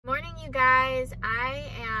guys,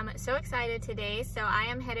 I am so excited today. So I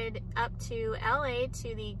am headed up to LA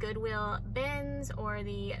to the Goodwill bins, or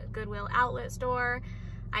the Goodwill outlet store.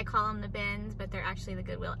 I call them the bins, but they're actually the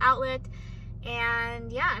Goodwill outlet.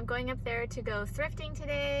 And yeah, I'm going up there to go thrifting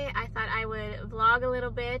today. I thought I would vlog a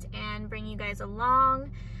little bit and bring you guys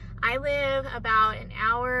along. I live about an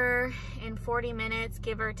hour and 40 minutes,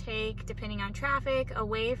 give or take, depending on traffic,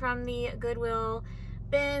 away from the Goodwill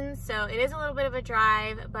bins, so it is a little bit of a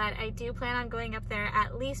drive, but I do plan on going up there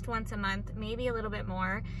at least once a month, maybe a little bit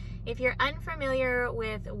more. If you're unfamiliar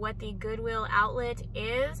with what the Goodwill outlet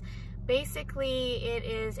is, basically it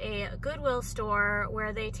is a Goodwill store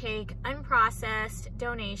where they take unprocessed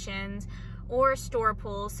donations or store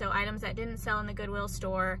pulls, so items that didn't sell in the Goodwill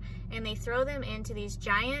store, and they throw them into these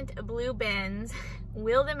giant blue bins,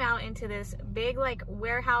 wheel them out into this big like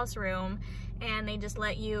warehouse room, and they just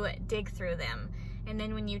let you dig through them. And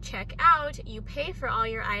then when you check out, you pay for all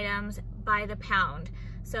your items by the pound.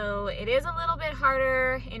 So it is a little bit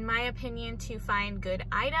harder, in my opinion, to find good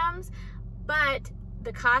items, but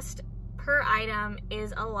the cost per item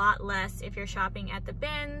is a lot less if you're shopping at the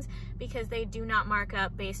bins, because they do not mark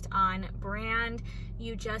up based on brand.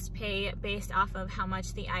 You just pay based off of how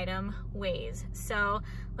much the item weighs. So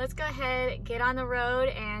let's go ahead, get on the road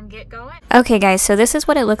and get going. Okay guys, so this is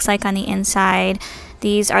what it looks like on the inside.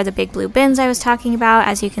 These are the big blue bins I was talking about.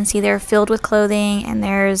 As you can see, they're filled with clothing, and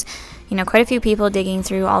there's, you know, quite a few people digging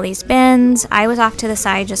through all these bins. I was off to the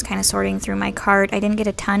side just kind of sorting through my cart. I didn't get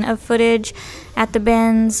a ton of footage at the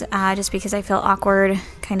bins just because I felt awkward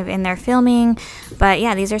kind of in there filming. But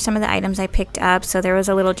yeah, these are some of the items I picked up. So there was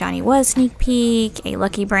a little Johnny Was sneak peek, a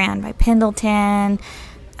Lucky Brand by Pendleton,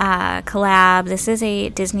 collab. This is a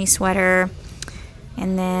Disney sweater,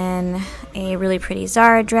 and then a really pretty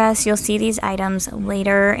Zara dress. You'll see these items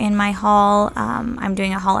later in my haul. I'm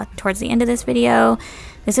doing a haul towards the end of this video.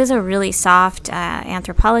 This is a really soft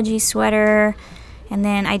Anthropology sweater. And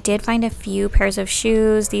then I did find a few pairs of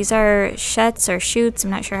shoes. These are Schutz or Schutz,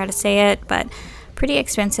 I'm not sure how to say it, but pretty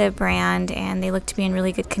expensive brand, and they look to be in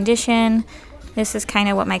really good condition. This is kind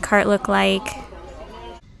of what my cart looked like.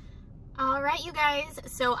 Alright you guys,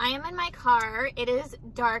 so I am in my car. It is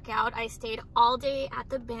dark out. I stayed all day at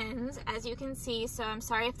the bins, as you can see, so I'm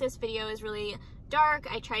sorry if this video is really dark.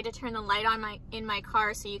 I tried to turn the light on in my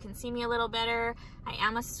car so you can see me a little better. I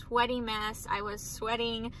am a sweaty mess. I was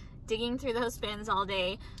sweating digging through those bins all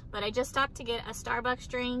day, but I just stopped to get a Starbucks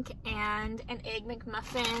drink and an Egg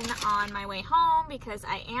McMuffin on my way home because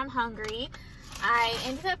I am hungry. I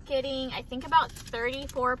ended up getting, I think, about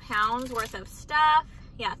 34 pounds worth of stuff.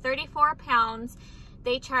 Yeah, 34 pounds.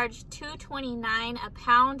 They charge $2.29 a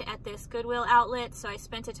pound at this Goodwill outlet, so I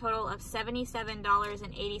spent a total of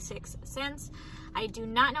 $77.86. I do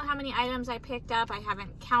not know how many items I picked up. I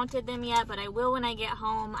haven't counted them yet, but I will when I get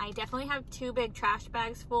home. I definitely have 2 big trash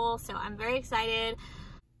bags full, so I'm very excited.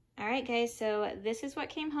 All right, guys, so this is what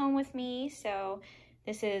came home with me. So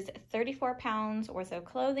this is 34 pounds worth of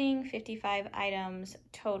clothing, 55 items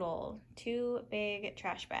total, 2 big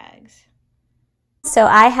trash bags. So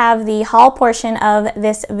I have the haul portion of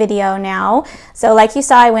this video now. So like you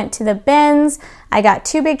saw, I went to the bins. I got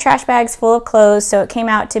 2 big trash bags full of clothes, so it came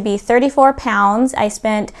out to be 34 pounds. I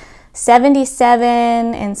spent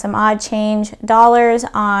 $77 and some odd change dollars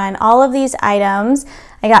on all of these items.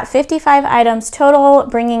 I got 55 items total,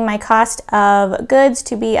 bringing my cost of goods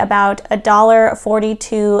to be about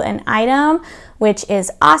 $1.42 an item, which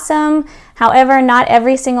is awesome. However, not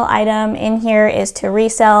every single item in here is to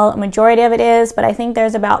resell. Majority of it is, but I think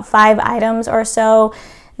there's about 5 items or so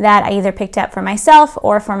that I either picked up for myself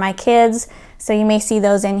or for my kids. So you may see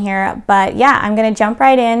those in here. But yeah, I'm gonna jump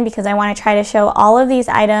right in because I wanna try to show all of these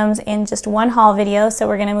items in just one haul video. So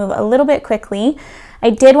we're gonna move a little bit quickly. I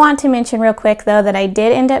did want to mention real quick though that I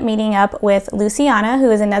did end up meeting up with Luciana, who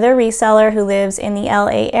is another reseller who lives in the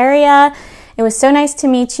LA area. It was so nice to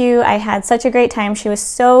meet you. I had such a great time. She was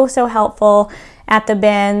so helpful at the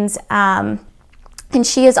bins. And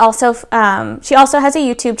she is also, she also has a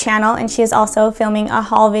YouTube channel, and she is also filming a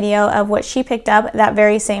haul video of what she picked up that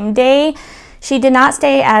very same day. She did not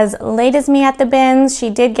stay as late as me at the bins. She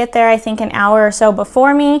did get there, I think, an hour or so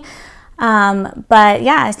before me. But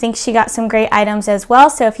yeah, I think she got some great items as well.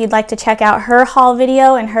 So if you'd like to check out her haul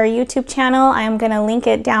video and her YouTube channel, I am going to link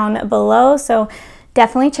it down below. So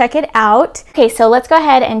definitely check it out. Okay, so let's go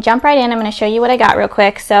ahead and jump right in. I'm going to show you what I got real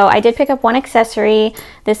quick. So I did pick up one accessory.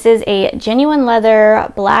 This is a genuine leather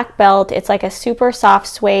black belt. It's like a super soft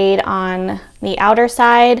suede on the outer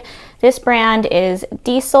side. This brand is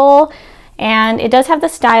Diesel, and it does have the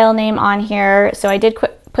style name on here. So I did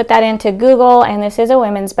put that into Google, and this is a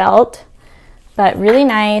women's belt. but really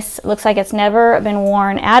nice. Looks like it's never been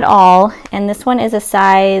worn at all. And this one is a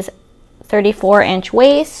size 34-inch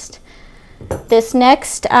waist. This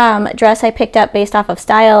next dress I picked up based off of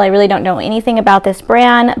style. I really don't know anything about this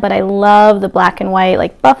brand, but I love the black and white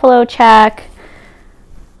like buffalo check.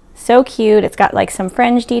 So cute. It's got like some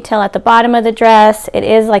fringe detail at the bottom of the dress. It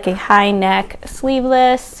is like a high neck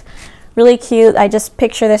sleeveless. Really cute. I just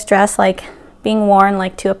picture this dress like being worn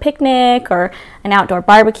like to a picnic or an outdoor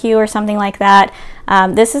barbecue or something like that.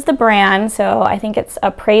 This is the brand, so I think it's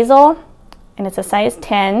Appraisal, and it's a size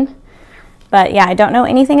 10. But yeah, I don't know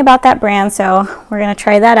anything about that brand, so we're gonna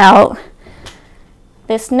try that out.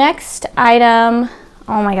 This next item,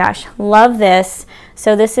 oh my gosh, love this.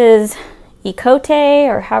 So this is Ecote,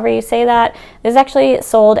 or however you say that. This is actually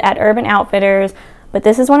sold at Urban Outfitters, but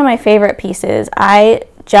this is one of my favorite pieces. I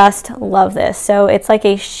just love this. So it's like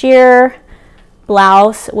a sheer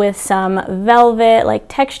blouse with some velvet like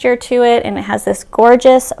texture to it, and it has this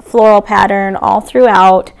gorgeous floral pattern all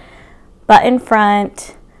throughout, button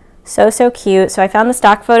front. So cute. So I found the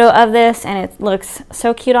stock photo of this, and it looks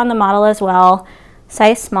so cute on the model as well.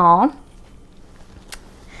 Size small.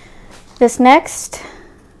 This next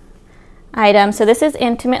item, so this is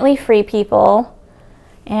Intimately Free People,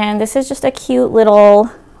 and this is just a cute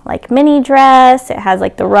little like mini dress. It has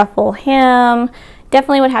like the ruffle hem.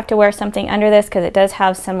 Definitely would have to wear something under this because it does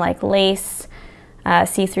have some like lace,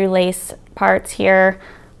 see-through lace parts here,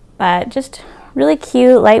 but just really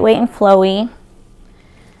cute, lightweight and flowy.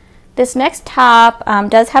 This next top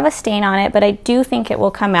does have a stain on it, but I do think it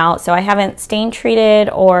will come out. So I haven't stain treated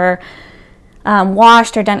or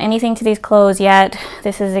washed or done anything to these clothes yet.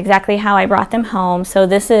 This is exactly how I brought them home. So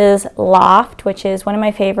this is Loft, which is one of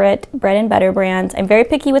my favorite bread and butter brands. I'm very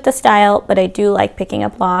picky with the style, but I do like picking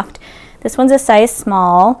up Loft. This one's a size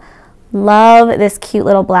small. Love this cute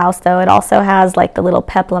little blouse though. It also has like the little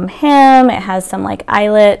peplum hem. It has some like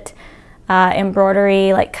eyelet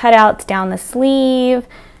embroidery like cutouts down the sleeve.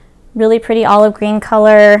 Really pretty olive green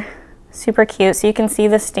color. Super cute. So you can see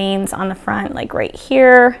the stains on the front like right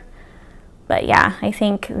here. But yeah, I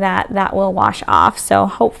think that will wash off. So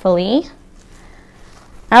hopefully.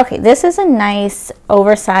 Okay, this is a nice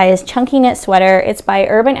oversized chunky knit sweater. It's by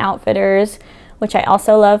Urban Outfitters, which I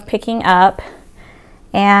also love picking up.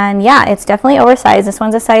 And yeah, it's definitely oversized. This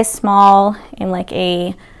one's a size small in like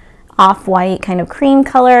a off-white kind of cream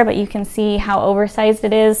color, but you can see how oversized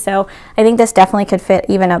it is. So I think this definitely could fit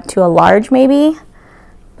even up to a large maybe,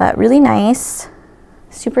 but really nice,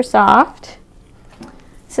 super soft.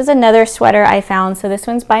 This is another sweater I found. So this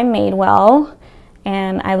one's by Madewell,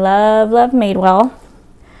 and I love Madewell.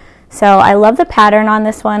 So I love the pattern on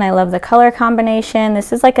this one. I love the color combination.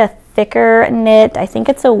 This is like a thicker knit. I think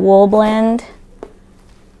it's a wool blend.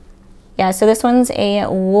 Yeah, so this one's a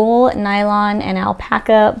wool, nylon, and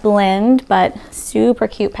alpaca blend, but super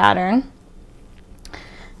cute pattern.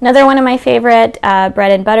 Another one of my favorite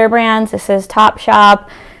bread and butter brands. This is Topshop.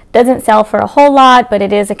 Doesn't sell for a whole lot, but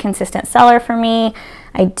it is a consistent seller for me.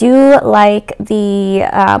 I do like the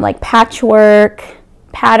like patchwork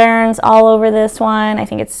patterns all over this one. I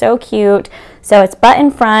think it's so cute. So it's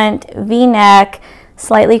button front, V-neck,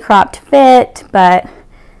 slightly cropped fit, but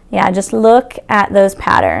yeah, just look at those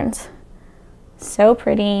patterns. So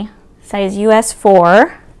pretty. Size US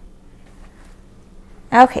 4.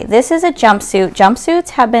 Okay, this is a jumpsuit. Jumpsuits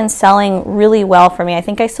have been selling really well for me. I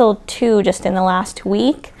think I sold 2 just in the last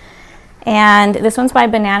week. And this one's by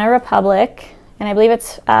Banana Republic. And I believe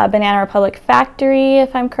it's Banana Republic Factory,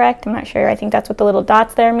 if I'm correct. I'm not sure. I think that's what the little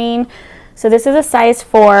dots there mean. So this is a size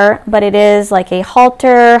 4, but it is like a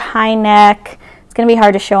halter, high neck. It's going to be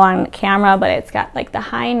hard to show on camera, but it's got like the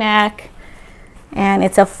high neck. And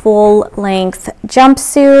it's a full-length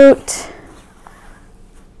jumpsuit.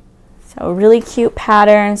 So really cute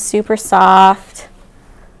pattern, super soft.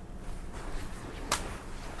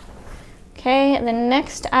 Okay, the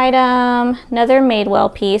next item, another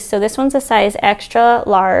Madewell piece. So this one's a size extra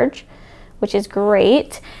large, which is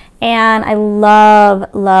great. And I love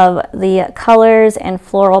the colors and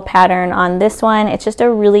floral pattern on this one. It's just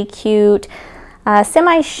a really cute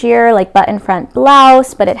semi-sheer like button front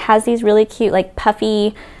blouse, but it has these really cute like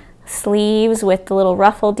puffy sleeves with the little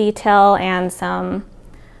ruffle detail and some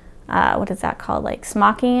what is that called, like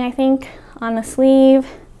smocking I think on the sleeve.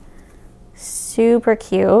 Super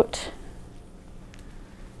cute.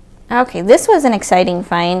 Okay, this was an exciting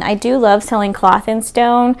find. I do love selling Cloth &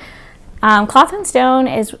 Stone. Cloth & Stone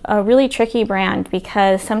is a really tricky brand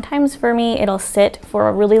because sometimes for me it'll sit for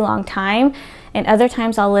a really long time, and other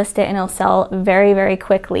times I'll list it and it'll sell very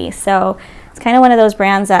quickly. So it's kind of one of those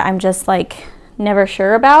brands that I'm just like never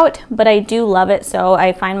sure about, but I do love it, so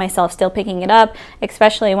I find myself still picking it up,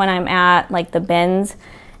 especially when I'm at like the bins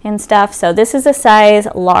and stuff. So this is a size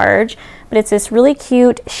large, but it's this really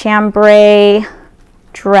cute chambray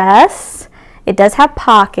dress. It does have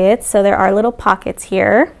pockets, so there are little pockets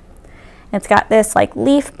here. It's got this like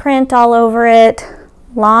leaf print all over it,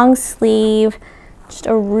 long sleeve, just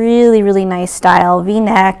a really, really nice style,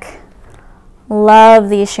 V-neck. Love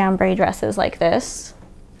these chambray dresses like this.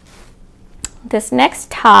 This next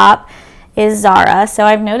top is Zara. So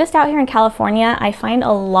I've noticed out here in California, I find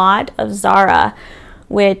a lot of Zara,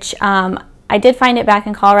 which I did find it back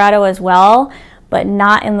in Colorado as well, but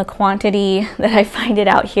not in the quantity that I find it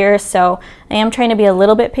out here. So I am trying to be a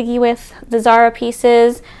little bit picky with the Zara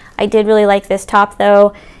pieces. I did really like this top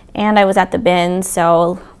though, and I was at the bins,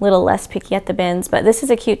 so a little less picky at the bins, but this is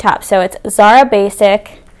a cute top. So it's Zara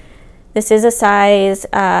Basic. This is a size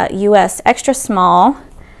US extra small.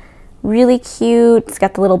 Really cute. It's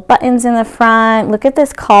got the little buttons in the front. Look at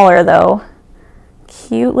this collar though.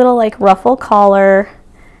 Cute little like ruffle collar.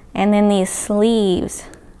 And then these sleeves.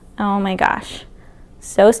 Oh my gosh.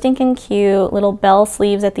 So stinking cute. Little bell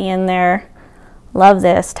sleeves at the end there. Love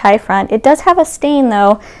this. Tie front. It does have a stain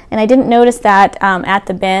though, and I didn't notice that at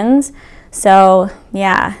the bins. So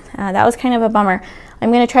yeah, that was kind of a bummer.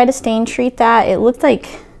 I'm going to try to stain treat that. It looked like,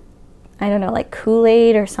 I don't know, like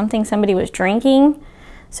Kool-Aid or something somebody was drinking.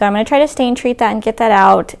 So I'm going to try to stain treat that and get that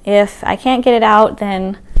out. If I can't get it out,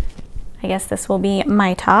 then I guess this will be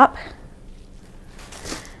my top.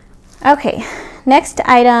 Okay, next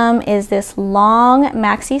item is this long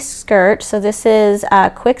maxi skirt. So this is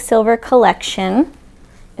Quicksilver Collection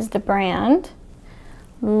is the brand.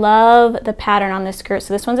 Love the pattern on this skirt.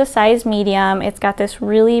 So this one's a size medium. It's got this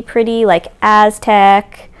really pretty like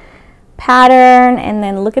Aztec pattern, and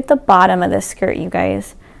then look at the bottom of this skirt, you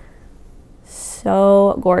guys.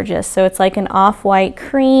 So gorgeous. So it's like an off-white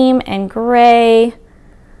cream and gray.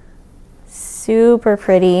 Super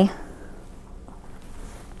pretty.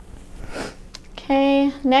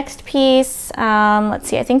 Okay, next piece. Let's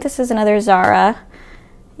see, I think this is another Zara.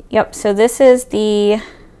 Yep, so this is the,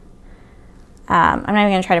 I'm not even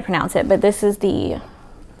going to try to pronounce it, but this is the,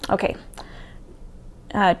 okay,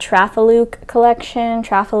 Trafaluk collection,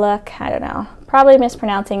 Trafaluk, I don't know. Probably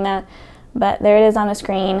mispronouncing that, but there it is on the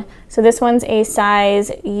screen. So this one's a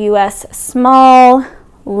size US small.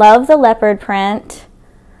 Love the leopard print.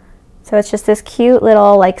 So it's just this cute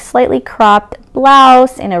little like slightly cropped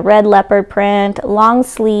blouse in a red leopard print, long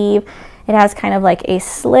sleeve. It has kind of like a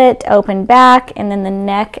slit open back, and then the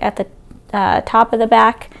neck at the top of the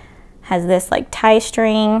back has this like tie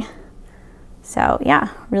string. So yeah,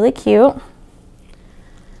 really cute.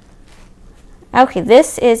 Okay,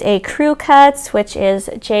 this is a Crew Cuts, which is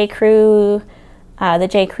J. Crew, the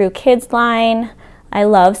J. Crew Kids line. I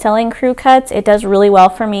love selling Crew Cuts. It does really well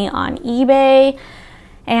for me on eBay.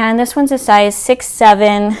 And this one's a size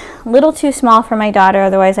 6'7", a little too small for my daughter,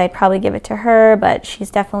 otherwise I'd probably give it to her, but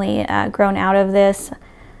she's definitely grown out of this,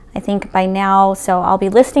 I think, by now, so I'll be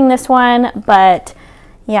listing this one. But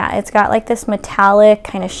yeah, it's got like this metallic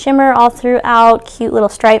kind of shimmer all throughout, cute little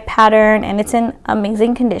stripe pattern, and it's in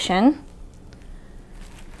amazing condition.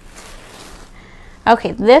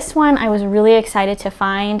 Okay, this one I was really excited to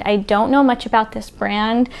find. I don't know much about this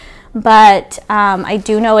brand, but I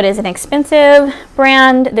do know it is an expensive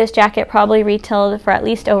brand. This jacket probably retailed for at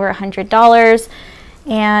least over $100,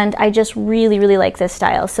 and I just really, really like this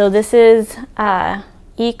style. So this is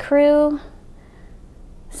E-Crew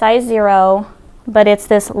size 0, but it's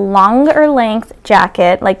this longer length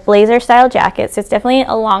jacket, like blazer style jacket. So it's definitely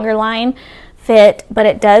a longer line fit, but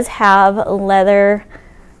it does have leather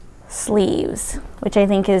sleeves, which I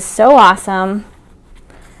think is so awesome,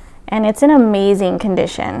 and it's in amazing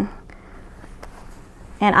condition.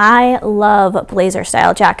 And I love blazer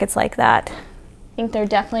style jackets like that. I think they're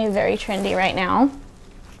definitely very trendy right now.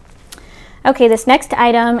 Okay, this next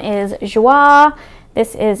item is Joie.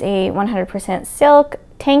 This is a 100% silk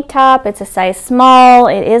tank top. It's a size small.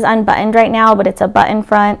 It is unbuttoned right now, but it's a button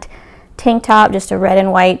front tank top, just a red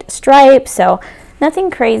and white stripe. So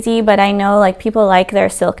nothing crazy, but I know like people like their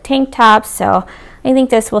silk tank tops, so I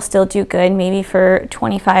think this will still do good, maybe for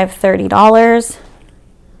 $25, $30.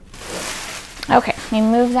 Okay, let me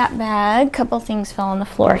move that bag. A couple things fell on the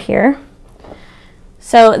floor here.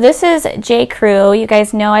 So this is J. Crew. You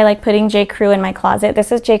guys know I like putting J. Crew in my closet.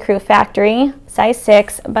 This is J. Crew Factory, size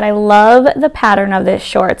 6, but I love the pattern of this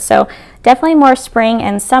short. So definitely more spring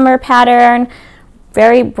and summer pattern,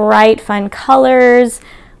 very bright, fun colors,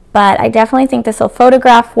 but I definitely think this will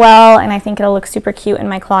photograph well, and I think it'll look super cute in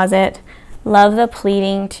my closet. Love the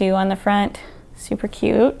pleating too on the front, super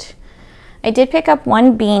cute. I did pick up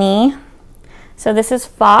one beanie. So this is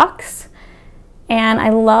Fox, and I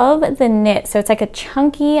love the knit. So it's like a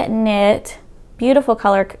chunky knit, beautiful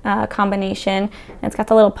color combination. And it's got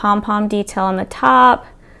the little pom-pom detail on the top.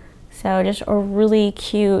 So just a really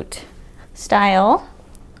cute style.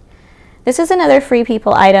 This is another Free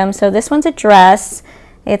People item. So this one's a dress.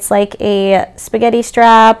 It's like a spaghetti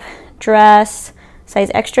strap dress, size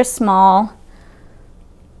extra small.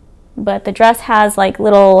 But the dress has like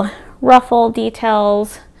little ruffle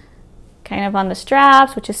details kind of on the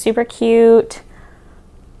straps, which is super cute. A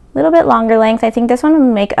little bit longer length. I think this one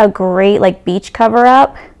would make a great like beach cover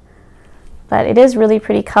up. But it is really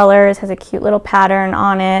pretty colors, has a cute little pattern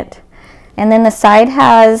on it. And then the side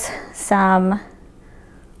has some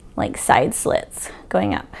like side slits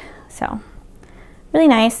going up. So really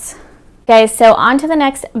nice. Guys, so on to the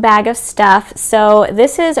next bag of stuff. So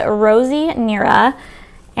this is Rosie Nira,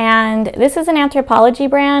 and this is an Anthropologie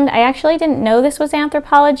brand. I actually didn't know this was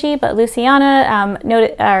Anthropologie, but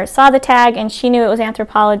Luciana saw the tag and she knew it was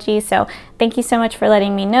Anthropologie, so thank you so much for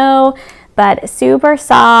letting me know. But super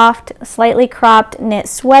soft, slightly cropped knit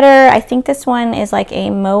sweater. I think this one is like a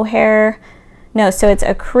mohair. No, so it's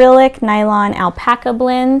acrylic nylon alpaca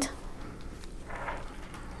blend.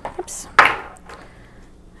 Oops.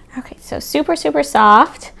 Okay, so super, super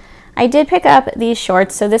soft. I did pick up these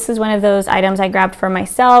shorts. So this is one of those items I grabbed for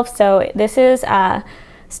myself. So this is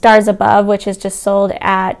Stars Above, which is just sold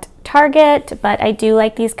at Target. But I do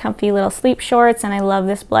like these comfy little sleep shorts, and I love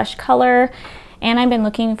this blush color. And I've been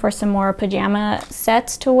looking for some more pajama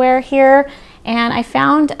sets to wear here. And I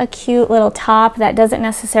found a cute little top that doesn't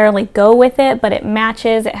necessarily go with it, but it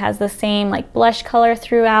matches. It has the same like blush color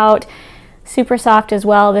throughout. Super soft as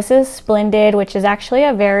well. This is Splendid, which is actually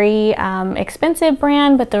a very expensive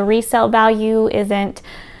brand, but the resale value isn't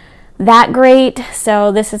that great.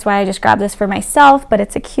 So this is why I just grabbed this for myself, but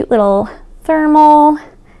it's a cute little thermal.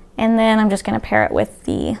 And then I'm just going to pair it with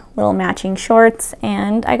the little matching shorts,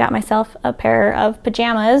 and I got myself a pair of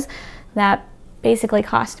pajamas that basically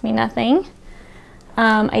cost me nothing.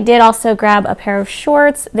 I did also grab a pair of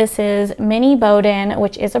shorts. This is Mini Bowden,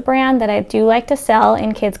 which is a brand that I do like to sell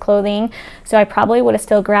in kids clothing, so I probably would have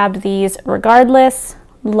still grabbed these regardless.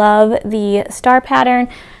 Love the star pattern.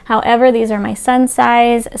 However, these are my son's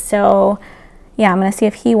size, so yeah, I'm going to see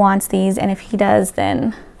if he wants these, and if he does,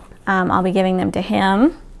 then I'll be giving them to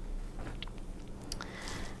him.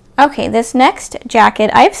 Okay, this next jacket,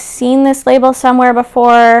 I've seen this label somewhere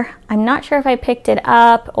before. I'm not sure if I picked it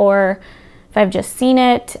up or if I've just seen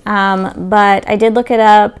it, but I did look it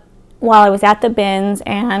up while I was at the bins,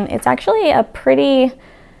 and it's actually a pretty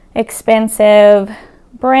expensive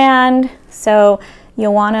brand. So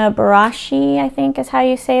Yowana Barashi, I think is how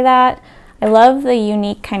you say that. I love the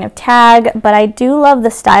unique kind of tag, but I do love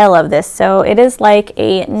the style of this. So it is like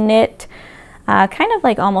a knit, kind of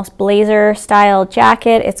like almost blazer style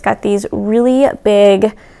jacket. It's got these really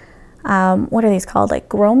big, what are these called? Like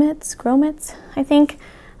grommets, I think.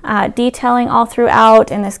 Detailing all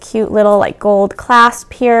throughout, and this cute little like gold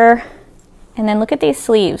clasp here. And then look at these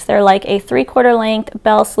sleeves. They're like a 3/4 length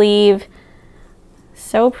bell sleeve.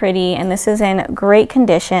 So pretty, and this is in great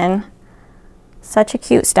condition. Such a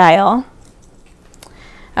cute style.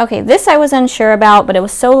 Okay, this I was unsure about, but it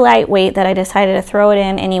was so lightweight that I decided to throw it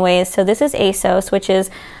in anyways. So this is ASOS, which is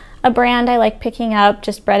a brand I like picking up,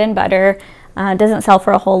 just bread and butter. It doesn't sell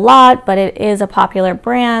for a whole lot, but it is a popular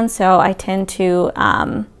brand, so I tend to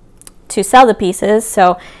sell the pieces.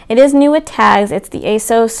 So it is new with tags. It's the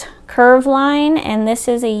ASOS Curve line, and this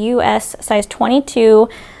is a US size 22.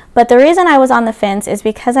 But the reason I was on the fence is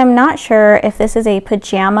because I'm not sure if this is a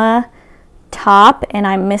pajama top and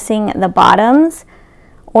I'm missing the bottoms,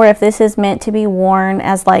 or if this is meant to be worn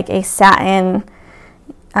as like a satin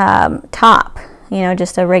top, you know,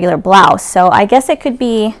 just a regular blouse. So I guess it could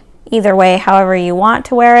be either way, however you want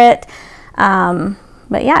to wear it.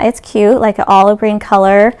 But yeah, it's cute, like an olive green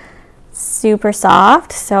color, super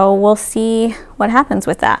soft. So we'll see what happens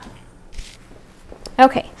with that.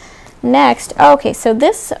 Okay, next, okay, so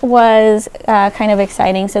this was kind of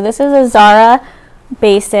exciting. So this is a Zara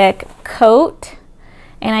basic coat.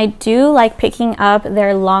 And I do like picking up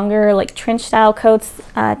their longer like trench style coats,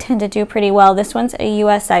 tend to do pretty well. This one's a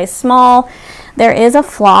US size small. There is a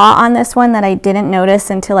flaw on this one that I didn't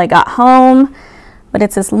notice until I got home, but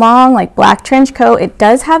it's this long like black trench coat. It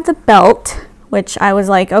does have the belt, which I was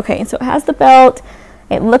like, okay, so it has the belt.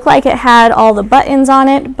 It looked like it had all the buttons on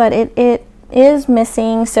it, but it is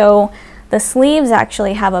missing. So the sleeves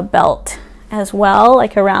actually have a belt as well,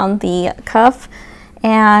 like around the cuff.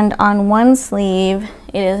 And on one sleeve,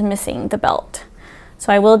 it is missing the belt.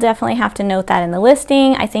 So I will definitely have to note that in the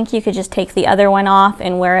listing. I think you could just take the other one off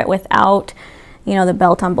and wear it without you know, the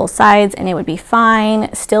belt on both sides and it would be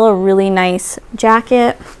fine. Still a really nice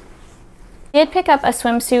jacket. I did pick up a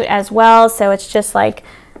swimsuit as well, so it's just like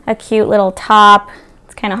a cute little top.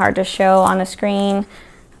 It's kind of hard to show on the screen,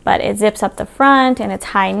 but it zips up the front and it's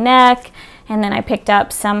high neck. And then I picked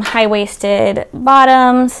up some high-waisted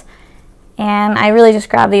bottoms, and I really just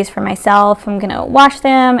grabbed these for myself. I'm gonna wash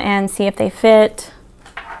them and see if they fit.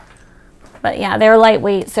 But yeah, they're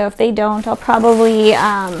lightweight, so if they don't, I'll probably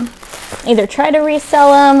either try to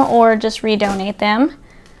resell them or just redonate them.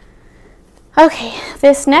 Okay,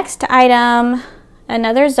 this next item,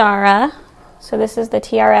 another Zara. So this is the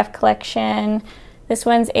TRF collection. This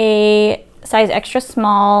one's a size extra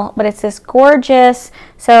small, but it's this gorgeous,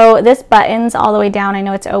 so this buttons all the way down. I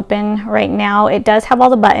know it's open right now. It does have all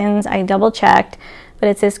the buttons. I double checked, but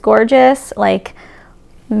it's this gorgeous like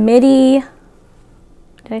midi.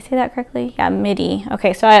 Did I say that correctly? Yeah, midi.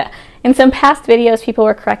 Okay, so in some past videos, people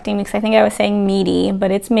were correcting me because I think I was saying midi, but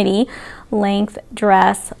it's midi length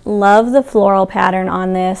dress. Love the floral pattern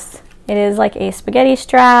on this. It is like a spaghetti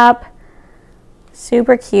strap.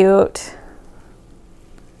 Super cute.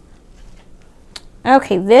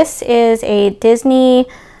 Okay, this is a Disney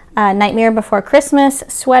Nightmare Before Christmas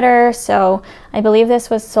sweater. So I believe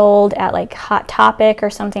this was sold at like Hot Topic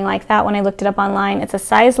or something like that when I looked it up online. It's a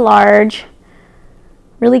size large.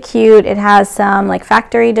 Really cute. It has some like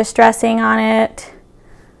factory distressing on it.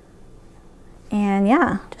 And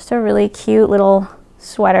yeah, just a really cute little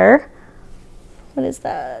sweater. What is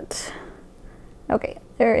that? Okay,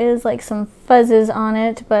 there is like some fuzzes on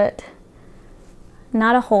it, but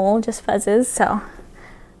not a hole, just fuzzes. So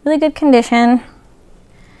really good condition.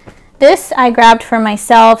 This I grabbed for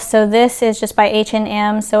myself. So this is just by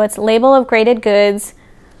H&M. So it's label of graded goods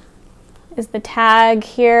is the tag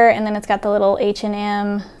here, and then it's got the little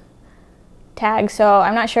H&M tag. So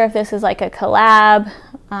I'm not sure if this is like a collab.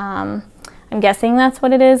 I'm guessing that's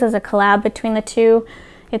what it is a collab between the two.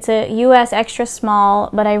 It's a US extra small,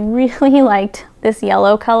 but I really liked this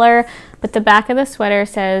yellow color. But the back of the sweater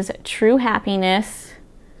says True Happiness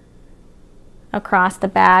across the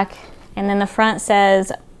back, and then the front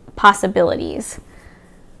says Possibilities.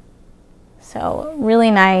 So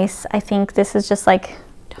really nice. I think this is just like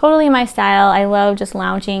totally my style. I love just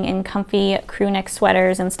lounging in comfy crew neck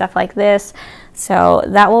sweaters and stuff like this. So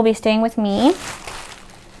that will be staying with me.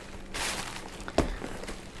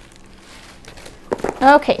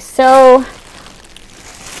 Okay, so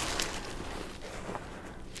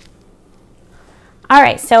all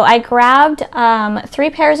right, so I grabbed 3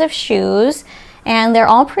 pairs of shoes, and they're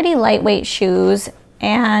all pretty lightweight shoes.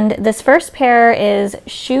 And this first pair is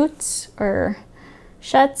Schutz, or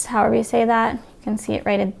Schutz, however you say that. You can see it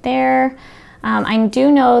right there. I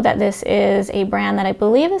do know that this is a brand that I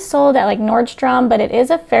believe is sold at like Nordstrom, but it is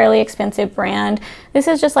a fairly expensive brand. This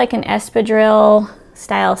is just like an espadrille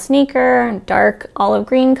style sneaker, dark olive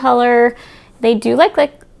green color. They do look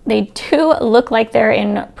like they're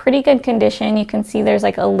in pretty good condition. You can see there's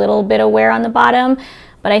like a little bit of wear on the bottom,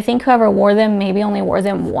 but I think whoever wore them maybe only wore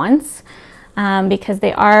them once, because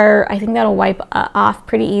they are, I think that'll wipe off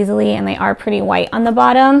pretty easily, and they are pretty white on the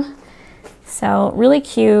bottom. So really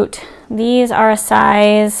cute. These are a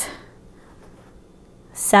size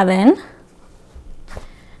 7.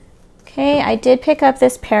 Okay, I did pick up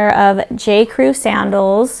this pair of J. Crew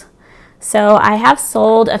sandals. So I have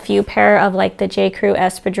sold a few pair of like the J. Crew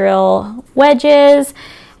espadrille wedges,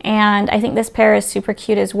 and I think this pair is super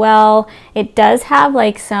cute as well. It does have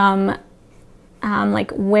like some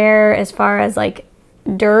like wear as far as like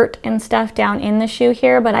dirt and stuff down in the shoe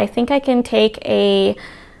here, but I think I can take a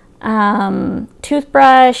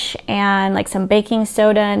toothbrush and like some baking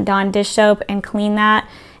soda and Dawn dish soap and clean that,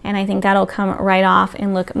 and I think that'll come right off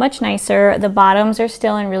and look much nicer. The bottoms are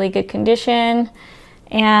still in really good condition,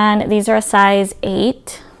 and these are a size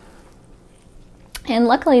 8. And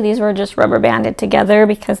luckily these were just rubber banded together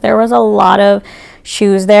because there was a lot of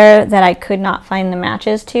shoes there that I could not find the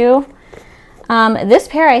matches to. This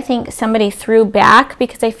pair I think somebody threw back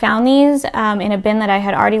because I found these in a bin that I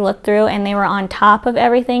had already looked through, and they were on top of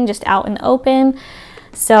everything, just out in the open.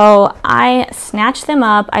 So I snatched them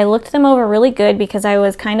up. I looked them over really good because I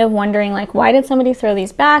was kind of wondering, like, why did somebody throw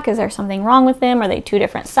these back? Is there something wrong with them? Are they 2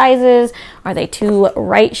 different sizes? Are they 2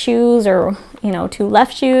 right shoes, or, you know, 2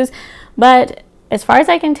 left shoes? But as far as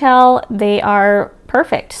I can tell, they are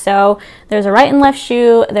perfect. So there's a right and left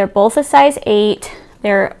shoe. They're both a size 8.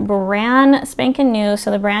 They're brand spanking new. So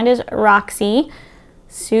the brand is Roxy.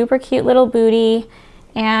 Super cute little booty.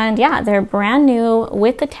 And yeah, they're brand new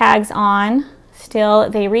with the tags on. Still,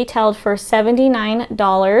 they retailed for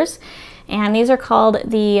 $79. And these are called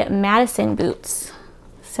the Madison boots.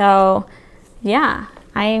 So yeah,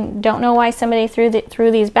 I don't know why somebody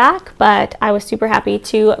threw these back, but I was super happy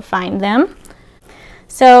to find them.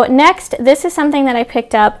 So next, this is something that I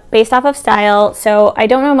picked up based off of style. So I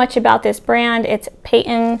don't know much about this brand. It's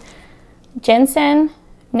Peyton Jensen.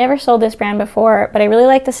 Never sold this brand before, but I really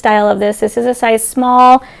like the style of this. This is a size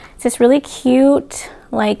small. It's this really cute,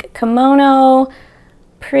 like kimono,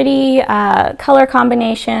 pretty color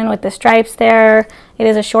combination with the stripes there. It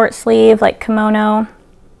is a short sleeve, like kimono.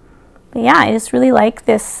 But yeah, I just really like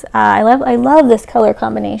this. I love this color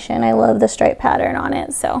combination. I love the stripe pattern on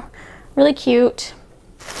it, so really cute.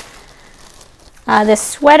 This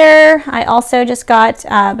sweater I also just got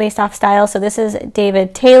based off style. So this is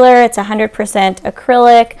David Taylor. It's 100%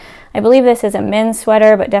 acrylic. I believe this is a men's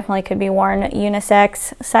sweater, but definitely could be worn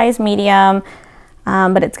unisex, size medium.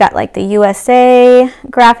 But it's got like the USA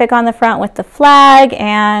graphic on the front with the flag.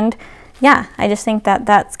 And yeah, I just think that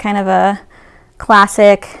that's kind of a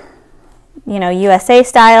classic, you know, USA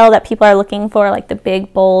style that people are looking for, like the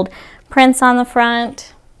big bold prints on the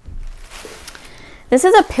front. This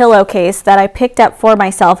is a pillowcase that I picked up for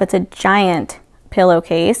myself. It's a giant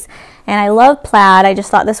pillowcase, and I love plaid. I just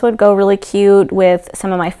thought this would go really cute with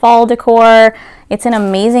some of my fall decor. It's in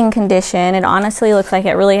amazing condition. It honestly looks like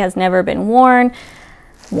it really has never been worn.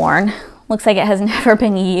 Looks like it has never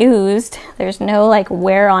been used. There's no like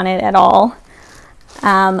wear on it at all.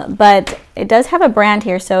 But it does have a brand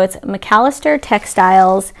here, so it's McAllister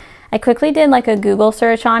Textiles. I quickly did like a Google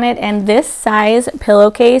search on it, and this size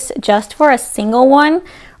pillowcase, just for a single one,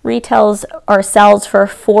 retails or sells for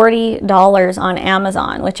 $40 on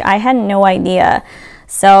Amazon, which I had no idea.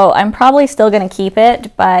 So I'm probably still gonna keep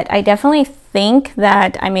it, but I definitely think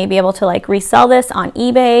that I may be able to like resell this on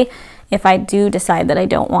eBay if I do decide that I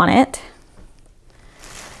don't want it.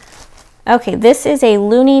 Okay, this is a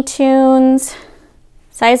Looney Tunes,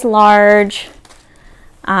 size large.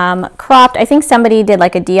 Cropped. I think somebody did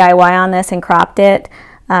like a DIY on this and cropped it,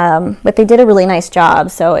 but they did a really nice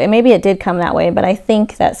job, so maybe it did come that way, but I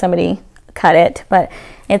think that somebody cut it. But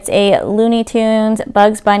it's a Looney Tunes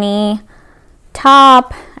Bugs Bunny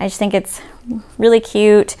top. I just think it's really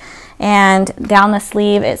cute, and down the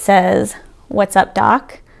sleeve it says "What's up,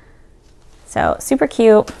 Doc?" So super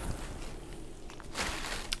cute.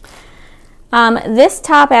 This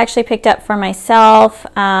top I actually picked up for myself.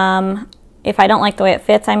 If I don't like the way it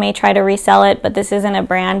fits, I may try to resell it, but this isn't a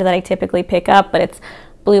brand that I typically pick up, but it's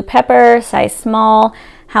Blue Pepper, size small.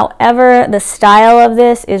 However, the style of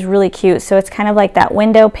this is really cute. So it's kind of like that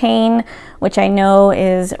window pane, which I know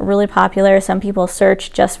is really popular. Some people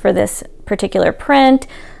search just for this particular print.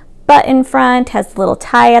 Button front, has a little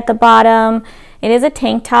tie at the bottom. It is a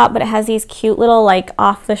tank top, but it has these cute little like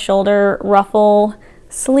off the shoulder ruffle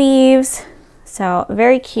sleeves. So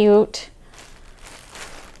very cute.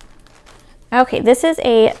 Okay, this is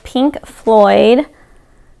a Pink Floyd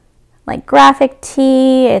like graphic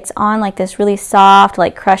tee. It's on like this really soft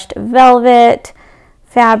like crushed velvet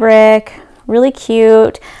fabric, really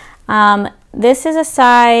cute. This is a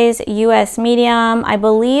size US medium. I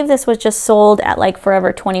believe this was just sold at like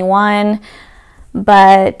Forever 21,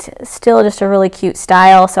 but still just a really cute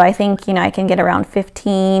style. So I think, you know, I can get around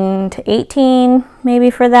 15 to 18 maybe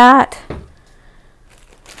for that.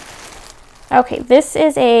 Okay, this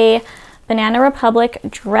is a Banana Republic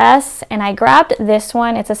dress, and I grabbed this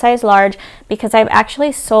one. It's a size large because I've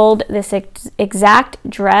actually sold this exact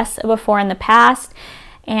dress before in the past,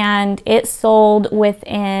 and it sold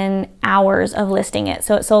within hours of listing it.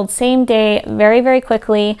 So it sold same day, very, very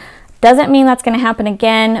quickly. Doesn't mean that's going to happen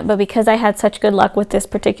again, but because I had such good luck with this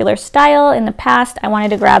particular style in the past, I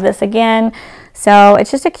wanted to grab this again. So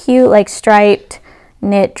it's just a cute like striped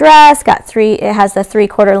knit dress. It has the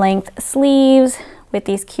 3/4 length sleeves with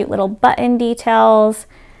these cute little button details,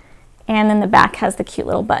 and then the back has the cute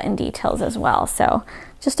little button details as well. So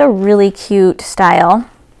just a really cute style.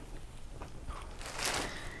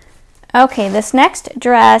 Okay, this next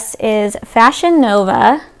dress is Fashion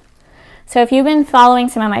Nova. So if you've been following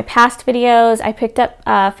some of my past videos, I picked up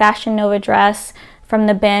a Fashion Nova dress from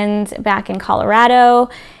the bins back in Colorado,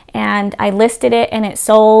 and I listed it and it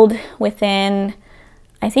sold within,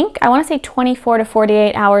 I think, I want to say 24 to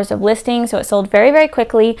 48 hours of listing. So it sold very, very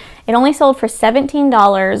quickly. It only sold for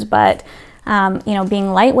 $17, but you know,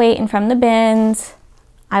 being lightweight and from the bins,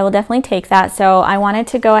 I will definitely take that. So I wanted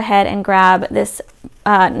to go ahead and grab this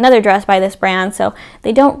another dress by this brand. So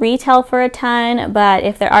they don't retail for a ton, but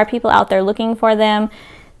if there are people out there looking for them,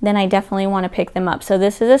 then I definitely want to pick them up. So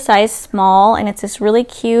this is a size small, and it's this really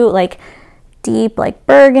cute, like deep, like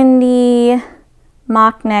burgundy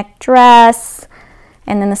mock neck dress.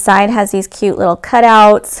 And then the side has these cute little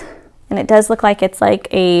cutouts, and it does look like it's like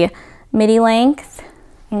a midi length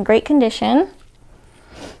in great condition.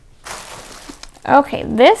 Okay,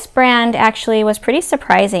 this brand actually was pretty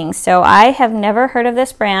surprising. So I have never heard of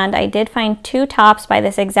this brand. I did find 2 tops by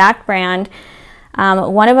this exact brand.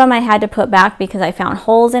 One of them I had to put back because I found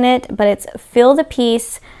holes in it, but it's Feel the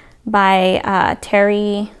Peace by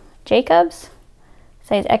Terry Jacobs.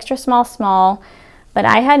 Size extra small, small. But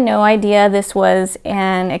I had no idea this was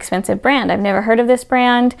an expensive brand. I've never heard of this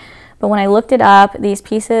brand, but when I looked it up, these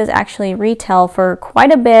pieces actually retail for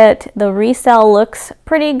quite a bit. The resale looks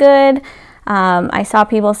pretty good. I saw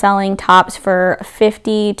people selling tops for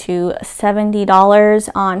 $50 to $70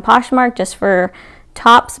 on Poshmark just for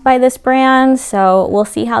tops by this brand. So we'll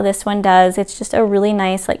see how this one does. It's just a really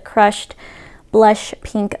nice, like, crushed blush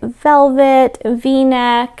pink velvet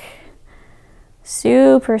V-neck.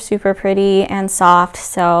 Super, super pretty and soft.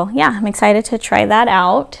 So yeah, I'm excited to try that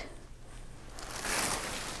out.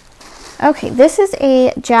 Okay, this is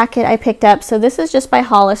a jacket I picked up. So this is just by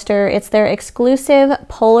Hollister. It's their exclusive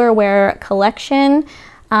polar wear collection.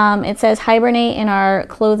 It says hibernate in our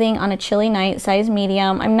clothing on a chilly night, size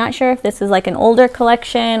medium. I'm not sure if this is like an older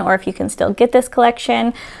collection or if you can still get this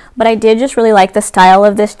collection, but I did just really like the style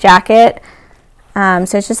of this jacket.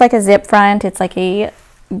 So it's just like a zip front. It's like a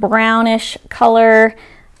brownish color,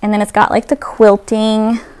 and then it's got like the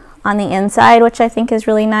quilting on the inside, which I think is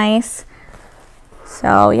really nice.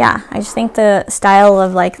 So yeah, I just think the style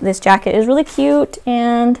of like this jacket is really cute,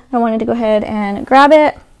 and I wanted to go ahead and grab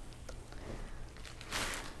it.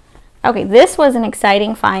 Okay, this was an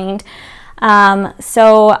exciting find.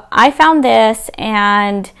 So I found this,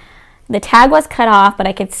 and the tag was cut off, but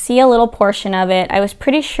I could see a little portion of it. I was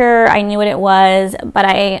pretty sure I knew what it was, but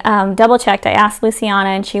I double checked. I asked Luciana,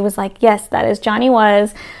 and she was like, yes, that is Johnny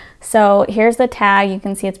Was. So here's the tag. You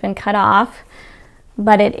can see it's been cut off,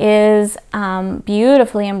 but it is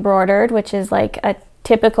beautifully embroidered, which is like a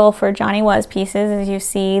typical for Johnny Was pieces, as you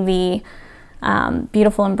see the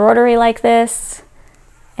beautiful embroidery like this.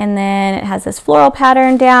 And then it has this floral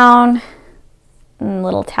pattern down and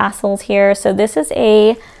little tassels here. So this is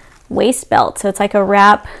a waist belt. So it's like a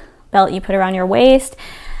wrap belt you put around your waist.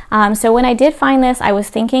 So when I did find this, I was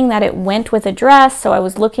thinking that it went with a dress. So I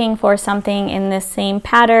was looking for something in this same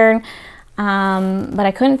pattern, but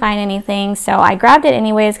I couldn't find anything. So I grabbed it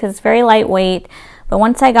anyways because it's very lightweight. But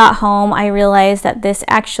once I got home, I realized that this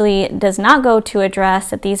actually does not go to a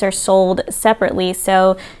dress, that these are sold separately.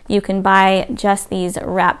 So you can buy just these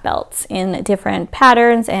wrap belts in different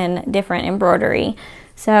patterns and different embroidery.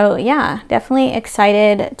 So yeah, definitely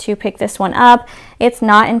excited to pick this one up. It's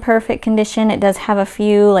not in perfect condition. It does have a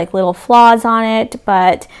few like little flaws on it,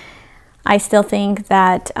 but I still think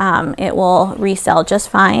that it will resell just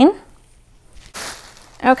fine.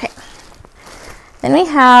 Okay. Then we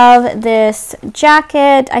have this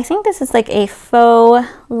jacket. I think this is like a faux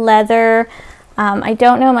leather. I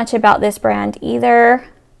don't know much about this brand either,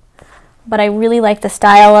 but I really like the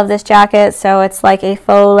style of this jacket. So it's like a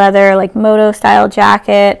faux leather, like moto style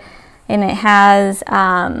jacket, and it has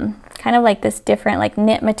kind of like this different like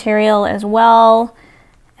knit material as well.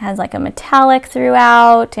 It has like a metallic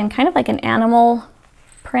throughout and kind of like an animal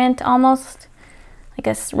print, almost like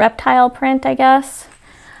a reptile print, I guess.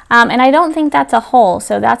 And I don't think that's a hole,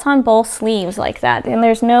 so that's on both sleeves like that. And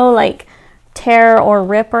there's no like tear or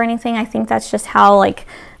rip or anything. I think that's just how like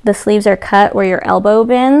the sleeves are cut where your elbow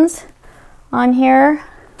bends on here.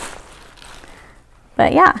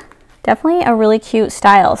 But yeah, definitely a really cute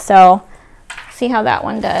style. So see how that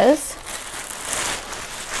one does.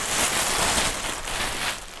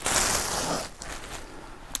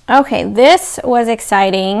 Okay, this was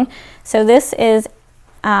exciting. So this is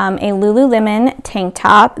a Lululemon tank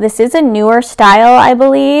top. This is a newer style, I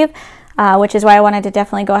believe, which is why I wanted to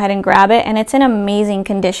definitely go ahead and grab it. And it's in amazing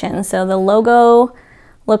condition. So the logo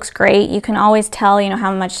looks great. You can always tell, you know,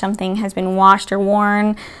 how much something has been washed or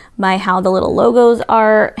worn by how the little logos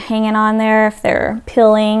are hanging on there, if they're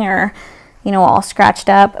peeling or, you know, all scratched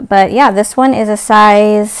up. But yeah, this one is a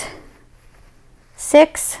size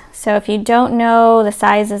 6. So if you don't know, the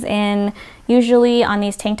size is in, usually on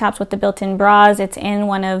these tank tops with the built-in bras, it's in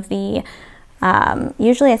one of the,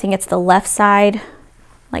 usually I think it's the left side,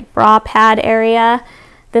 like bra pad area.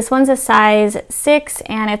 This one's a size 6,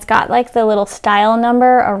 and it's got like the little style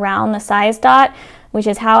number around the size dot, which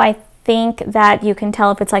is how I think that you can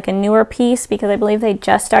tell if it's like a newer piece, because I believe they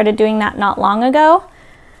just started doing that not long ago.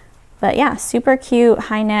 But yeah, super cute,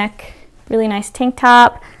 high neck, really nice tank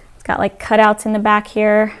top. It's got like cutouts in the back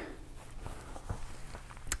here.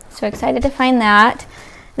 So excited to find that.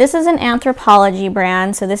 This is an Anthropologie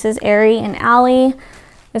brand. So this is Airy and Alley.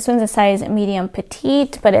 This one's a size medium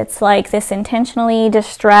petite, but it's like this intentionally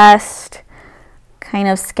distressed, kind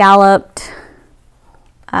of scalloped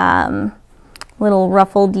little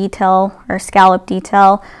ruffle detail or scallop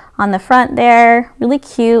detail on the front there. Really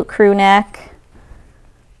cute crew neck.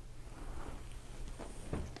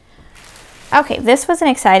 Okay, this was an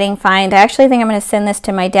exciting find. I actually think I'm going to send this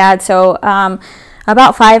to my dad. So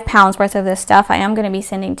about 5 pounds worth of this stuff I am going to be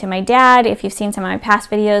sending to my dad. If you've seen some of my past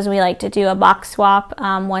videos, we like to do a box swap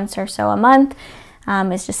once or so a month.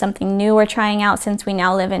 It's just something new we're trying out since we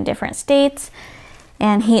now live in different states.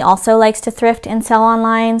 And he also likes to thrift and sell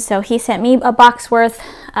online. So he sent me a box worth,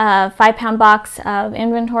 a 5-pound box of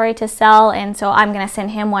inventory to sell. And so I'm going to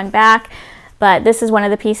send him one back. But this is one of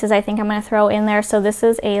the pieces I think I'm going to throw in there. So this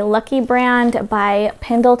is a Lucky Brand by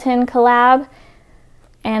Pendleton collab.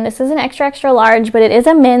 And this is an extra large, but it is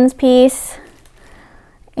a men's piece.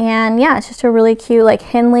 And yeah, it's just a really cute like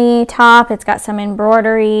Henley top. It's got some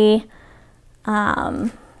embroidery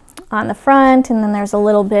on the front, and then there's a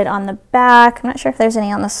little bit on the back. I'm not sure if there's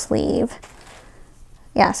any on the sleeve.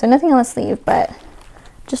 Yeah, so nothing on the sleeve, but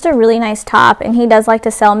just a really nice top. And he does like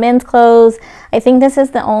to sell men's clothes. I think this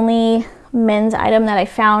is the only men's item that I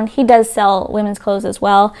found. He does sell women's clothes as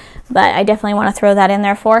well, but I definitely want to throw that in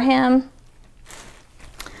there for him.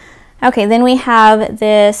 Okay, then we have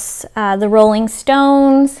this, the Rolling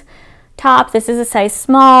Stones top. This is a size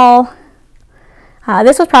small.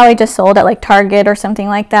 This was probably just sold at like Target or something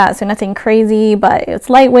like that, so nothing crazy, but it's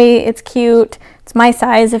lightweight, it's cute. It's my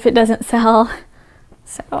size if it doesn't sell.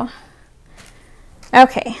 So,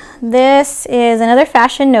 okay, this is another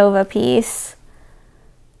Fashion Nova piece.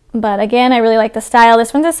 But again, I really like the style.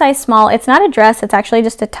 This one's a size small. It's not a dress, it's actually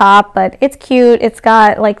just a top, but it's cute. It's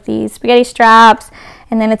got like these spaghetti straps,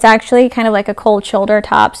 and then it's actually kind of like a cold shoulder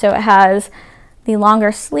top. So it has the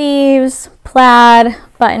longer sleeves, plaid,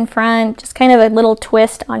 button front, just kind of a little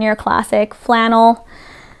twist on your classic flannel.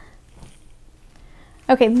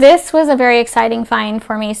 Okay, this was a very exciting find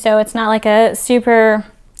for me. So it's not like a super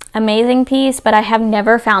amazing piece, but I have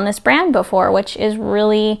never found this brand before, which is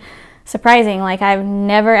really surprising. Like I've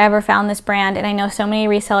never ever found this brand, and I know so many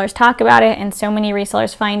resellers talk about it and so many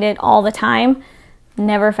resellers find it all the time.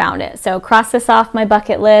 Never found it. So cross this off my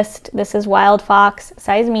bucket list. This is Wild Fox,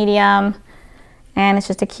 size medium, and it's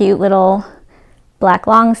just a cute little black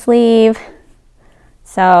long sleeve.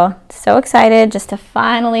 So excited just to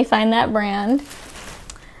finally find that brand.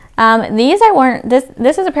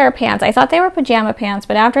 This is a pair of pants. I thought they were pajama pants,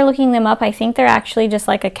 but after looking them up, I think they're actually just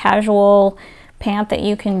like a casual pant that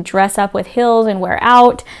you can dress up with heels and wear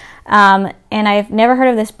out. And I've never heard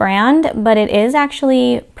of this brand, but it is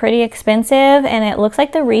actually pretty expensive, and it looks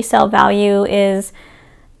like the resale value is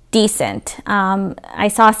decent. I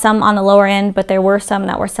saw some on the lower end, but there were some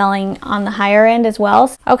that were selling on the higher end as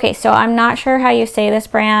well. Okay, so I'm not sure how you say this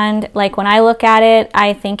brand. Like when I look at it,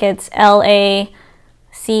 I think it's LACA,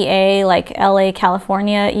 like LA,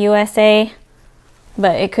 California, USA,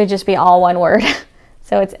 but it could just be all one word.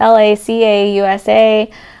 So it's LACA,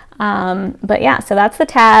 USA. But yeah, so that's the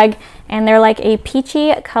tag, and they're like a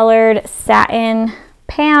peachy colored satin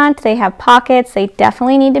pant. They have pockets. They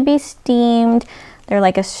definitely need to be steamed. They're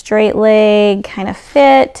like a straight leg kind of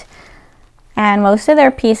fit, and most of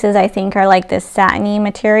their pieces I think are like this satiny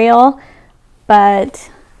material. But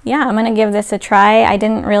yeah, I'm gonna give this a try. I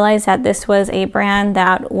didn't realize that this was a brand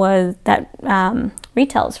that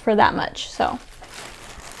retails for that much, so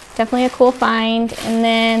definitely a cool find. And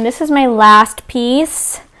then this is my last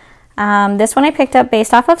piece. This one I picked up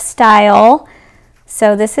based off of Style.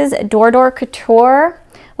 So this is Door Couture,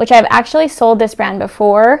 which I've actually sold this brand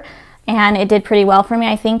before, and it did pretty well for me.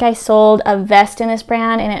 I think I sold a vest in this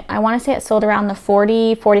brand, and I want to say it sold around the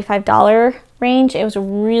 $40, $45 range. It was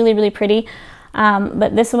really, really pretty.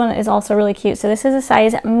 But this one is also really cute. So this is a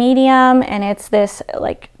size medium, and it's this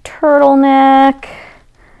like turtleneck,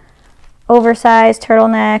 oversized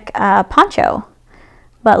turtleneck poncho.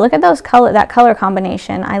 But look at that color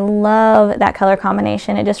combination. I love that color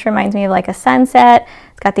combination. It just reminds me of like a sunset.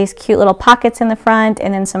 It's got these cute little pockets in the front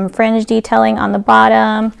and then some fringe detailing on the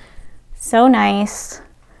bottom. So nice.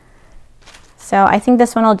 So I think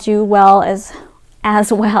this one will do well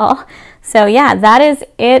as well. So yeah, that is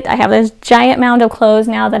it. I have this giant mound of clothes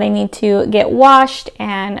now that I need to get washed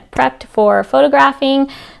and prepped for photographing.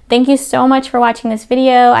 Thank you so much for watching this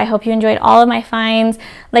video. I hope you enjoyed all of my finds.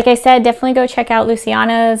 Like I said, definitely go check out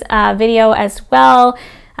Luciana's video as well.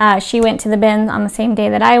 She went to the bins on the same day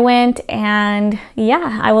that I went, and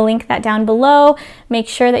yeah, I will link that down below. Make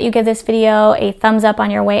sure that you give this video a thumbs up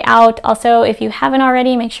on your way out. Also, if you haven't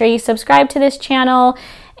already, make sure you subscribe to this channel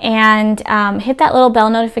and hit that little bell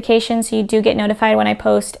notification so you do get notified when I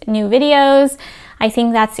post new videos. I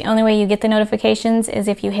think that's the only way you get the notifications is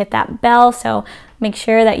if you hit that bell. So make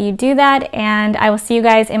sure that you do that, and I will see you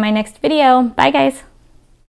guys in my next video. Bye guys.